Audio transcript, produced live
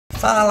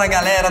Fala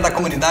galera da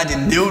comunidade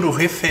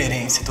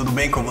Neuroreferência, tudo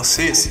bem com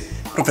vocês?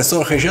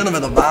 Professor Regiano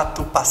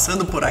Vedobato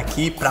passando por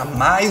aqui para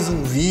mais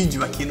um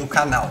vídeo aqui no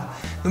canal.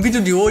 No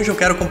vídeo de hoje eu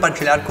quero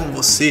compartilhar com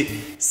você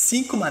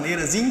 5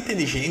 maneiras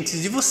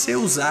inteligentes de você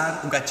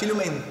usar o gatilho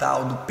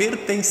mental do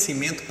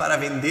pertencimento para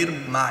vender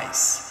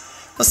mais.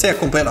 Você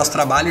acompanha nosso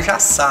trabalho já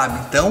sabe,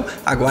 então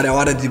agora é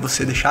hora de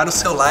você deixar o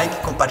seu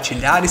like,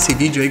 compartilhar esse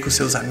vídeo aí com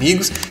seus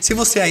amigos. Se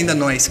você ainda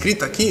não é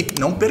inscrito aqui,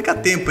 não perca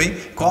tempo, hein?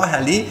 Corre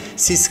ali,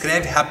 se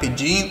inscreve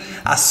rapidinho,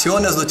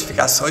 acione as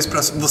notificações para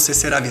você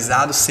ser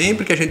avisado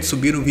sempre que a gente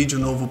subir um vídeo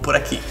novo por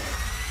aqui.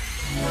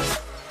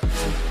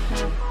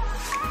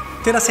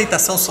 Ter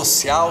aceitação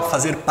social,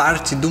 fazer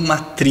parte de uma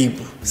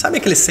tribo. Sabe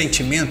aquele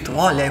sentimento?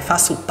 Olha, eu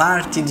faço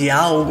parte de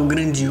algo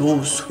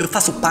grandioso, eu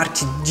faço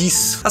parte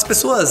disso. As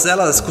pessoas,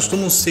 elas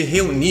costumam se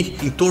reunir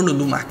em torno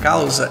de uma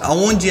causa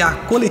onde a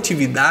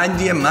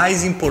coletividade é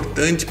mais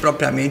importante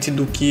propriamente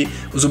do que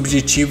os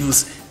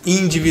objetivos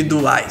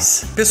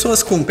individuais.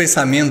 Pessoas com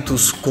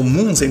pensamentos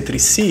comuns entre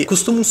si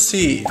costumam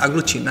se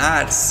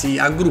aglutinar, se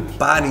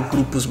agrupar em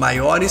grupos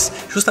maiores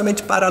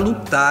justamente para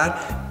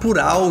lutar por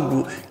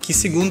algo que,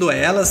 segundo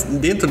elas,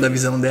 dentro da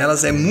visão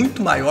delas, é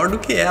muito maior do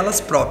que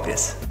elas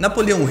próprias.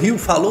 Napoleão Hill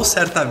falou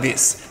certa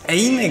vez: é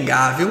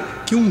inegável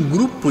que um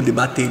grupo de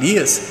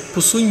baterias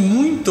possui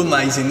muito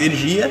mais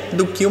energia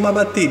do que uma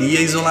bateria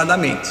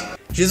isoladamente.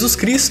 Jesus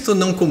Cristo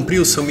não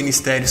cumpriu seu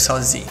ministério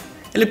sozinho.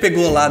 Ele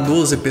pegou lá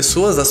 12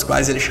 pessoas, as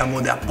quais ele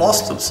chamou de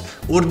apóstolos,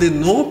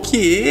 ordenou que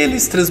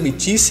eles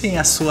transmitissem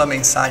a sua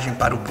mensagem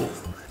para o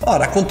povo.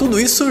 Ora, com tudo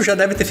isso já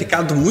deve ter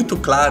ficado muito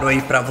claro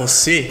aí para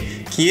você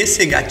que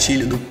esse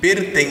gatilho do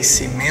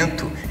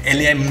pertencimento,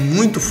 ele é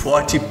muito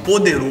forte e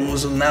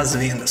poderoso nas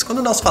vendas.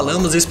 Quando nós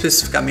falamos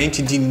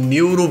especificamente de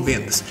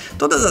neurovendas,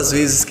 todas as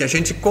vezes que a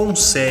gente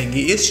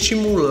consegue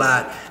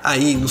estimular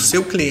aí no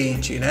seu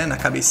cliente, né, na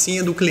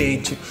cabecinha do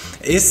cliente,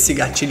 esse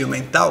gatilho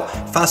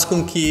mental faz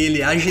com que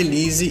ele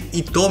agilize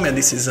e tome a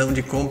decisão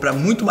de compra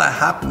muito mais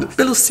rápido,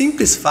 pelo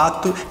simples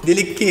fato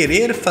dele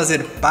querer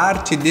fazer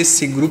parte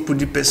desse grupo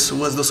de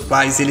pessoas dos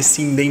quais ele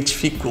se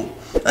identificou.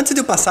 Antes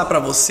de eu passar para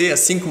você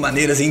as 5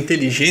 maneiras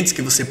inteligentes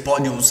que você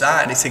pode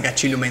usar esse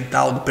gatilho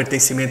mental do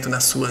pertencimento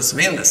nas suas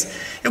vendas,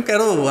 eu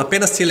quero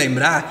apenas te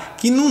lembrar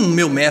que no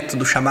meu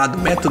método chamado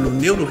método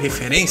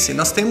Neuroreferência,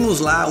 nós temos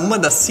lá uma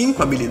das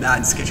 5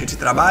 habilidades que a gente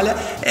trabalha,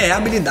 é a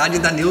habilidade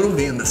da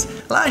Neurovendas.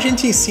 Lá a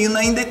gente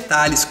ensina em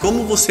detalhes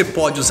como você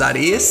pode usar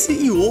esse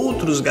e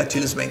outros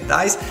gatilhos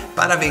mentais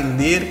para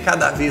vender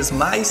cada vez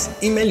mais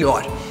e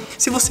melhor.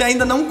 Se você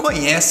ainda não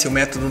conhece o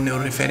método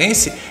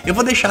Neuroreferência, eu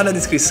vou deixar na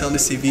descrição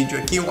desse vídeo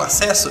aqui um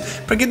acesso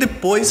para que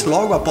depois,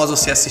 logo após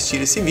você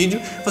assistir esse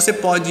vídeo, você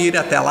pode ir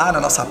até lá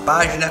na nossa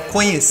página,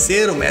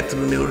 conhecer o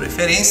método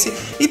Neuroreferência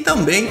e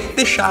também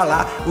deixar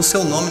lá o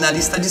seu nome na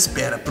lista de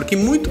espera, porque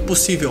muito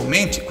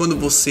possivelmente, quando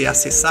você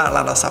acessar lá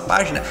a nossa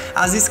página,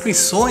 as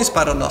inscrições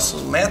para o nosso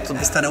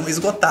método estarão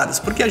esgotadas,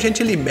 porque a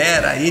gente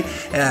libera aí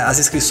as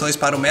inscrições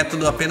para o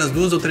método apenas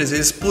 2 ou 3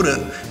 vezes por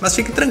ano. Mas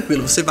fique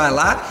tranquilo, você vai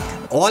lá,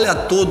 olha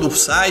todo o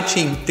site,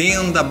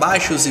 entenda,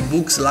 baixe os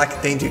e-books lá que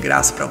tem de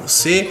graça para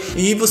você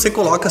e você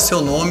coloca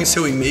seu nome e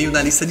seu e-mail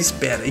na lista de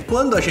espera. E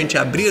quando a gente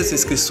abrir as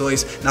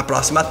inscrições na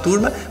próxima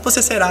turma,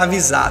 você será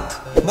avisado.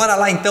 Bora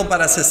lá então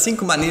para essas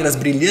 5 maneiras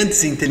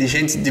brilhantes e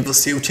inteligentes de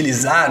você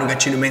utilizar o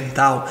gatilho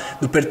mental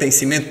do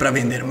pertencimento para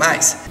vender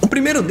mais? O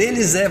primeiro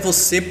deles é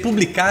você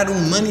publicar um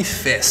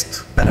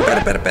manifesto.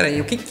 Pera aí,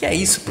 o que é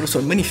isso,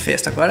 professor?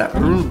 Manifesto? Agora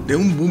deu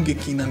um bug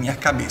aqui na minha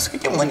cabeça. O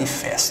que é um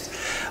manifesto?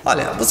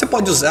 Olha, você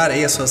pode usar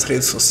aí as suas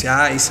redes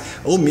sociais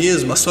ou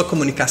mesmo a sua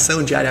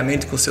comunicação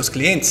diariamente com seus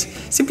clientes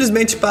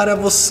simplesmente para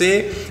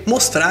você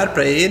mostrar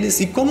para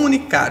eles e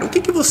comunicar o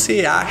que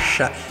você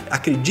acha,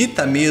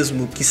 acredita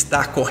mesmo que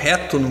está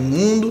correto no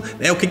mundo,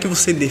 né? O que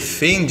você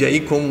defende aí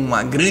como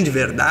uma grande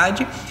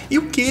verdade e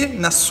o que,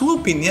 na sua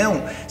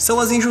opinião, são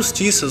as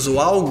injustiças ou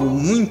algo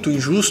muito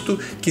injusto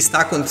que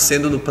está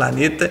acontecendo no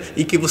planeta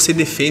e que você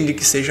defende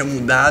que seja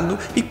mudado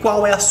e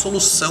qual é a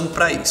solução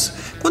para isso.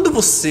 Quando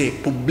você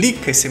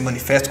publica esse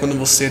manifesto, quando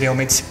você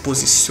realmente se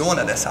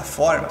posiciona dessa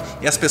forma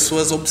e as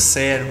pessoas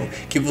observam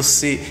que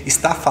você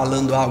está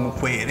falando algo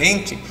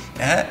coerente,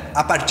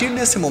 a partir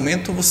desse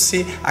momento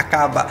você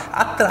acaba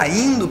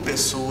atraindo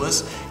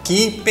pessoas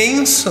que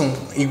pensam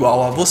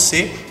igual a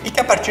você e que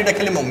a partir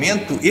daquele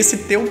momento esse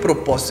teu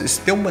propósito, esse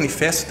teu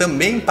manifesto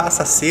também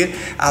passa a ser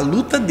a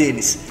luta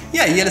deles. E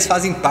aí eles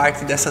fazem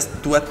parte dessa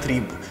tua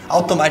tribo.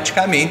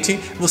 Automaticamente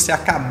você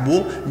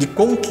acabou de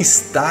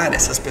conquistar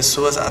essas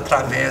pessoas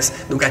através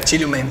do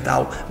gatilho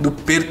mental do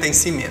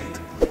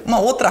pertencimento. Uma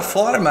outra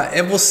forma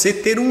é você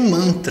ter um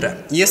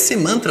mantra. E esse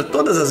mantra,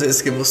 todas as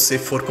vezes que você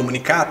for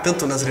comunicar,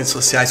 tanto nas redes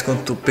sociais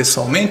quanto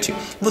pessoalmente,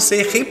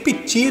 você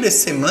repetir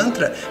esse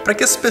mantra para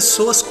que as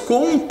pessoas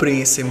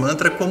comprem esse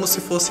mantra como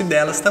se fosse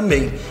delas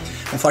também.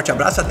 Um forte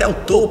abraço até o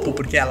topo,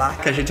 porque é lá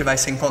que a gente vai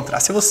se encontrar.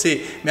 Se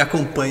você me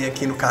acompanha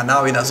aqui no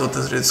canal e nas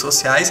outras redes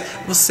sociais,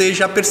 você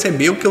já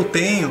percebeu que eu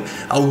tenho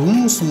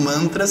alguns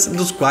mantras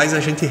dos quais a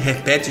gente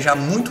repete já há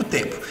muito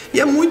tempo. E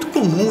é muito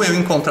comum eu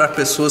encontrar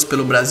pessoas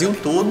pelo Brasil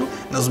todo,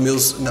 nas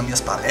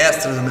minhas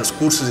palestras, nos meus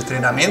cursos e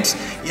treinamentos,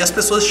 e as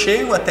pessoas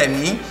chegam até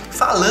mim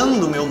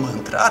falando o meu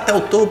mantra. Até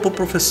o topo,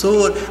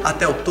 professor,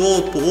 até o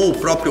topo, ou o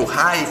próprio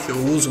Hai, que eu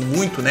uso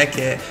muito, né,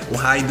 que é o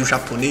Hai do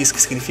japonês,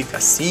 que significa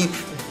assim.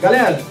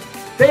 Galera,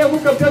 tem algum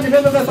campeão de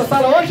vendas nessa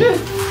sala hoje?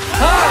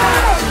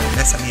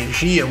 Essa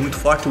energia muito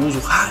forte, eu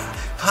uso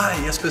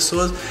e as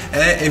pessoas,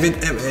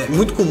 é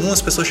muito comum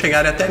as pessoas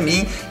chegarem até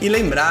mim e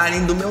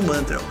lembrarem do meu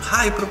mantra.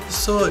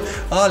 Professor,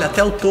 olha,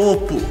 até o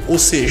topo. Ou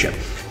seja,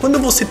 quando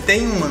você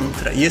tem um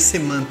mantra e esse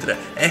mantra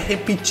é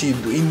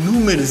repetido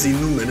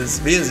inúmeras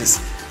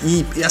vezes,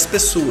 e as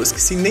pessoas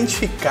que se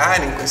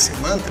identificarem com esse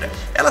mantra,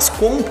 elas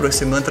compram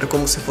esse mantra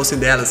como se fosse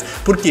delas.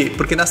 Por quê?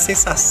 Porque na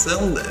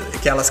sensação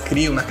que elas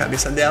criam na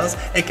cabeça delas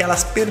é que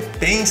elas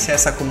pertencem a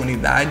essa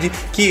comunidade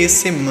que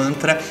esse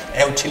mantra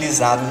é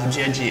utilizado no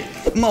dia a dia.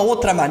 Uma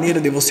outra maneira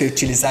de você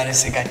utilizar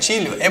esse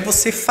gatilho é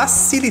você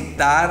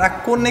facilitar a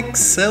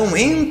conexão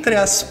entre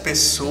as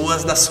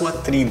pessoas da sua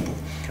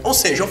tribo. Ou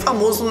seja, o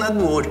famoso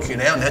network,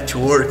 né? O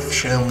network que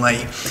chamam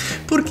aí.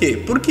 Por quê?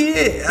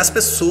 Porque as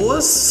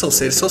pessoas são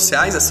seres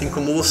sociais, assim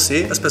como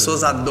você. As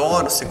pessoas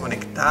adoram se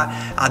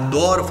conectar,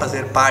 adoram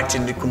fazer parte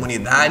de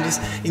comunidades.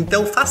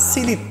 Então,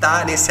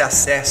 facilitar esse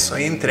acesso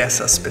entre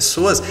essas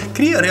pessoas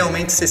cria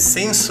realmente esse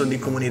senso de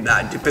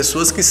comunidade, de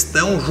pessoas que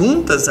estão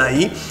juntas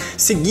aí,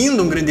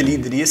 seguindo um grande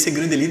líder. E esse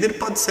grande líder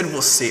pode ser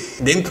você,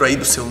 dentro aí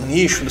do seu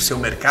nicho, do seu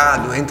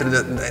mercado,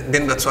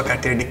 dentro da sua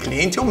carteira de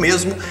cliente ou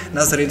mesmo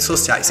nas redes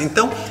sociais.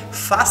 Então,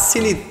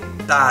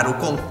 facilitar o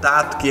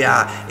contato que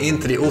há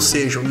entre, ou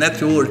seja, o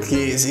network que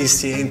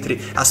existe entre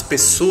as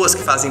pessoas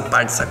que fazem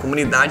parte dessa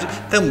comunidade,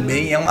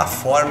 também é uma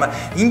forma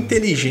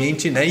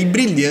inteligente, né, e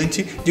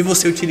brilhante de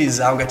você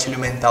utilizar o gatilho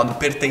mental do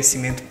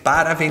pertencimento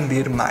para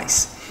vender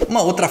mais.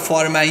 Uma outra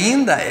forma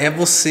ainda é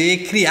você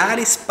criar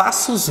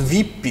espaços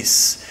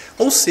VIPs.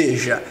 Ou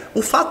seja,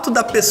 o fato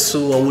da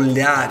pessoa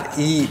olhar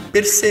e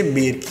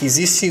perceber que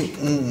existe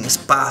um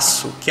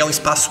espaço que é um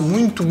espaço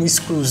muito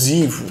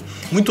exclusivo,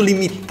 muito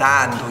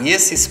limitado, e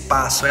esse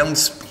espaço é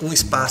um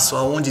espaço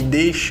onde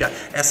deixa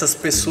essas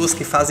pessoas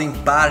que fazem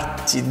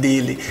parte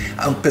dele,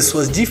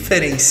 pessoas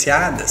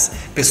diferenciadas,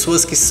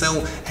 pessoas que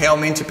são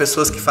realmente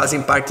pessoas que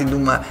fazem parte de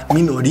uma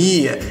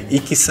minoria e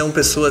que são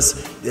pessoas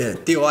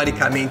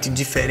teoricamente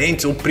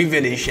diferentes ou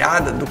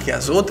privilegiadas do que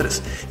as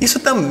outras, isso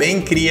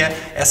também cria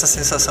essa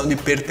sensação de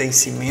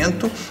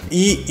pertencimento,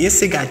 e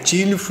esse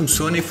gatilho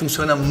funciona e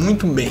funciona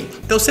muito bem.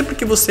 Então, sempre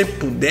que você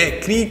puder,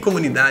 crie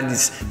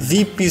comunidades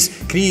VIPs,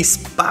 crie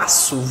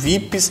espaço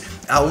VIPs,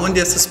 aonde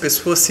essas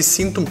pessoas se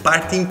sintam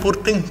parte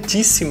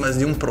importantíssimas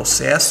de um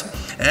processo,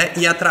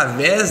 e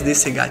através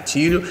desse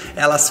gatilho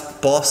elas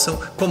possam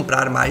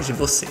comprar mais de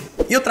você.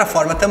 E outra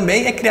forma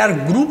também é criar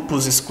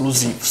grupos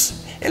exclusivos.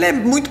 Ele é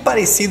muito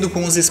parecido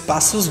com os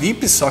espaços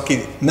VIPs, só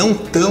que não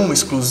tão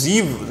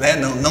exclusivos, né?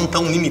 não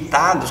tão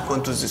limitados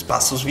quanto os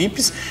espaços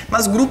VIPs,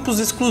 mas grupos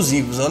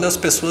exclusivos, onde as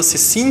pessoas se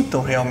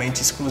sintam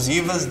realmente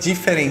exclusivas,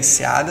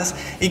 diferenciadas,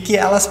 e que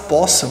elas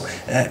possam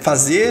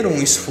fazer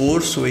um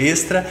esforço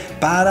extra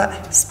para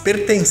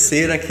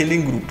pertencer àquele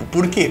grupo.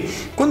 Por quê?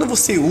 Quando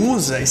você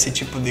usa esse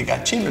tipo de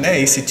gatilho, né?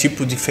 Esse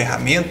tipo de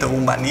ferramenta ou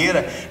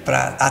maneira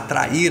para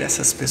atrair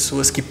essas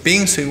pessoas que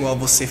pensam igual a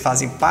você,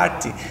 fazem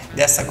parte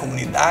dessa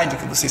comunidade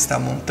que você está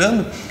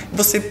montando,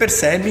 você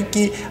percebe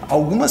que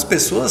algumas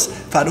pessoas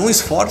farão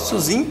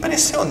esforços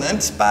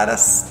impressionantes para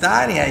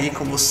estarem aí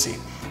com você.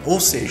 Ou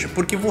seja,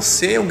 porque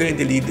você é o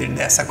grande líder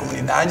dessa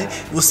comunidade,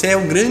 você é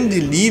o grande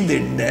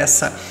líder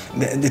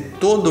de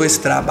todo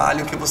esse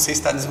trabalho que você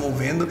está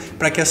desenvolvendo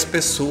para que as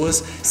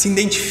pessoas se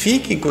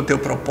identifiquem com o teu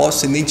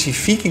propósito, se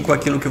identifiquem com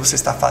aquilo que você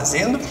está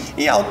fazendo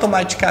e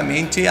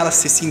automaticamente elas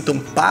se sintam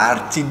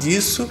parte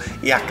disso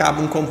e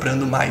acabam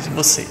comprando mais de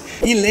você.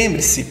 E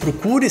lembre-se,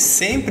 procure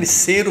sempre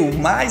ser o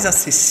mais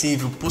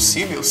acessível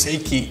possível. Eu sei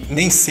que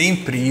nem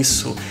sempre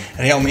isso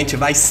realmente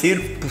vai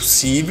ser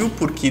possível,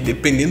 porque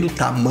dependendo do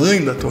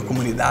tamanho da tua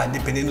comunidade,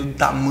 dependendo do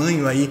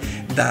tamanho aí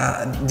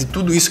de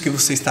tudo isso que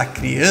você está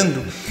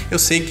criando, eu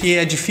sei que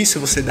é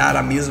difícil você dar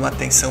a mesma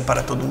atenção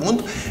para todo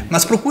mundo,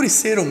 mas procure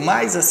ser o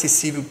mais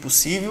acessível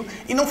possível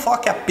e não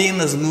foque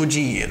apenas no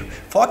dinheiro.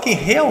 Foque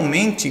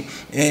realmente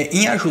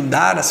em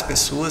ajudar as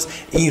pessoas,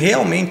 em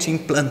realmente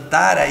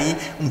implantar aí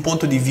um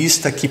ponto de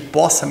vista que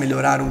possa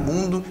melhorar o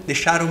mundo,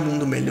 deixar o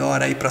mundo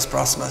melhor aí para as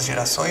próximas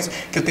gerações,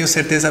 que eu tenho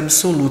certeza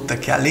absoluta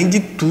que além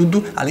de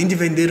tudo, além de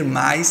vender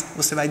mais,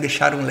 você vai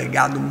deixar um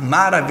legado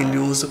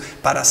maravilhoso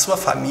para a sua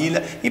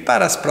família e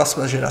para as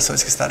próximas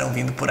gerações que estarão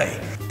vindo por aí.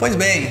 Pois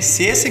bem,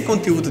 se esse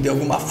conteúdo de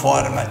alguma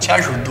forma te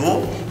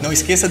ajudou, não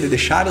esqueça de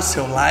deixar o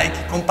seu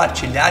like,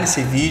 compartilhar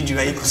esse vídeo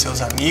aí com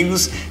seus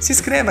amigos, se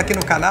inscreva aqui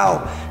no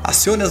canal,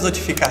 acione as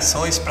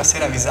notificações para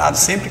ser avisado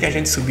sempre que a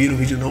gente subir um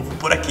vídeo novo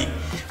por aqui.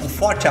 Um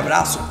forte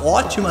abraço,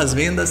 ótimas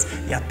vendas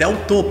e até o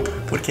topo,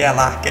 porque é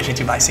lá que a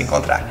gente vai se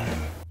encontrar.